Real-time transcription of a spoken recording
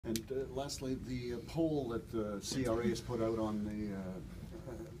And lastly, the poll that the CRA has put out on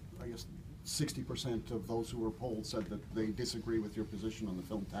the, I guess, 60% of those who were polled said that they disagree with your position on the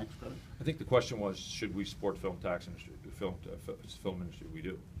film tax credit. I think the question was, should we support film tax industry, the film industry? We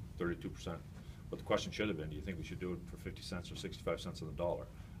do, 32%. But the question should have been, do you think we should do it for 50 cents or 65 cents on the dollar?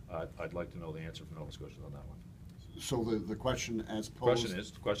 I'd like to know the answer from Nova Scotians on that one. So the question as posed...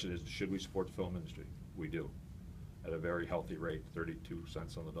 The question is, should we support the film industry? We do, at a very healthy rate, 32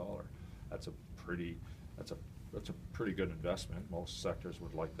 cents on the dollar. That's a pretty good investment. Most sectors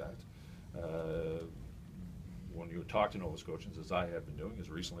would like that. When you talk to Nova Scotians, as I have been doing, as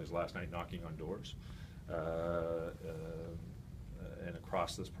recently as last night, knocking on doors, and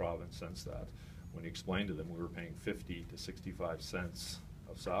across this province since that, when you explain to them we were paying 50 to 65 cents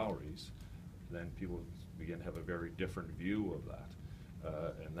of salaries, then people begin to have a very different view of that.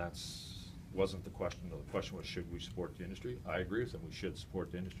 And wasn't the question. The question was, should we support the industry? I agree with them. We should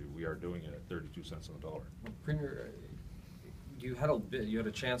support the industry. We are doing it at 32 cents on the dollar. Well, Premier, you had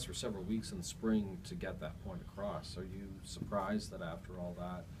a chance for several weeks in the spring to get that point across. Are you surprised that after all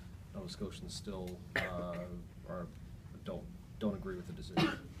that, Nova Scotians still don't agree with the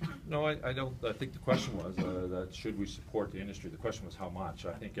decision? No, I don't. I think the question was that should we support the industry? The question was how much.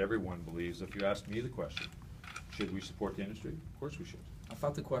 I think everyone believes. If you asked me the question, should we support the industry? Of course we should. I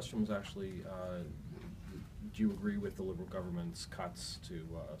thought the question was actually, do you agree with the Liberal government's cuts to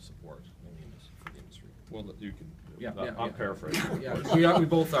support for the industry? Well, you can. Yeah, I'm paraphrasing. Yeah, we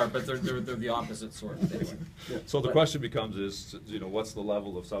both are, but they're the opposite sort. Anyway. So the question becomes is, what's the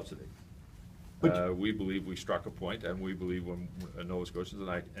level of subsidy? We believe we struck a point, and we believe when Nova Scotians,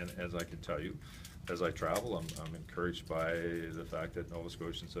 and as I can tell you, as I travel, I'm encouraged by the fact that Nova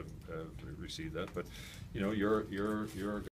Scotians have received that. But you're